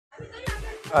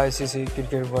ICC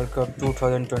Cricket World Cup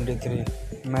 2023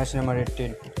 Match number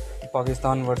 18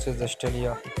 Pakistan vs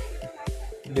Australia.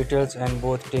 Details and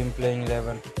both team playing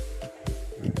 11.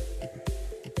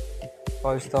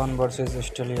 Pakistan vs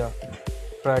Australia,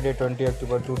 Friday 20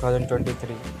 October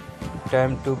 2023.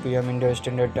 Time 2 p.m. India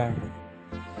Standard Time.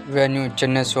 Venue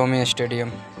Chennai Swami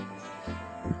Stadium.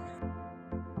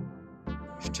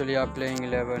 Australia playing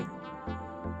 11.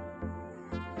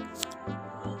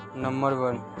 Number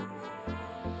 1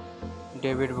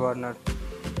 David Warner.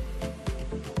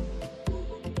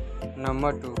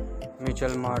 Number 2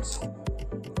 Mitchell Marsh.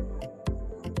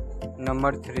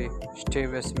 Number 3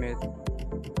 Steve Smith.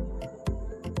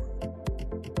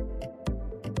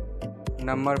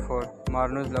 Number 4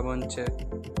 Marnus Labuschagne.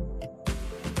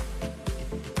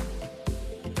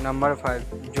 Number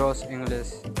 5 Josh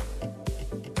English.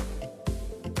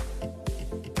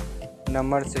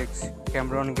 Number 6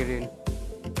 Cameron Green.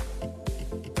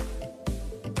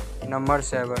 Number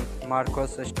 7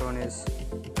 Marcus Stoinis.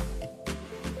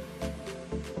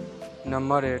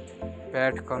 Number 8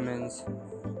 Pat Cummins.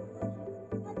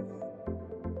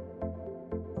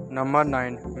 Number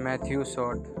 9 Matthew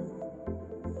Short.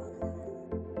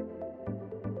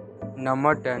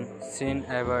 Number 10 Shan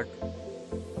Ahmed.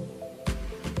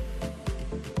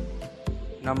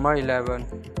 Number 11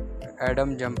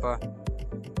 Adam Jampa.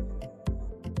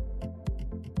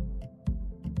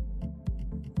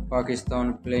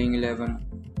 Pakistan playing 11.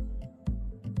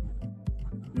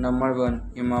 Number 1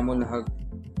 Imamul Haq.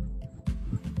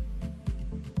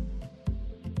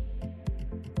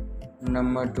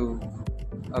 Number 2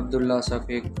 Abdullah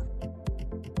Safiq.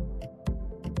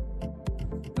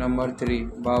 Number 3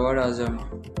 Babar Azam.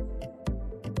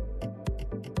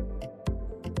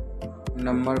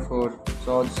 Number 4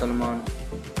 Saud Salman.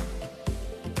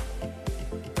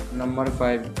 Number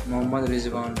 5 Mohammad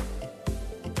Rizwan.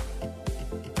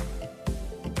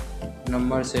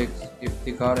 Number 6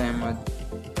 Iftikhar Ahmed.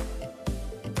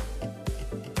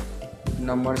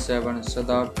 Number 7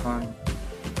 Shadab Khan.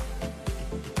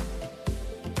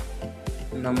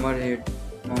 Number 8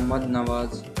 Mohammad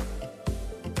Nawaz.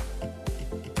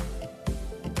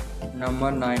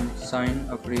 Number 9 Shan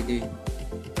Afridi.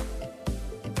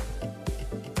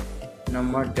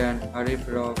 Number 10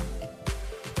 Rauf.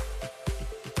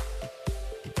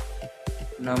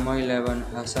 Number 11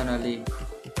 Hassan Ali.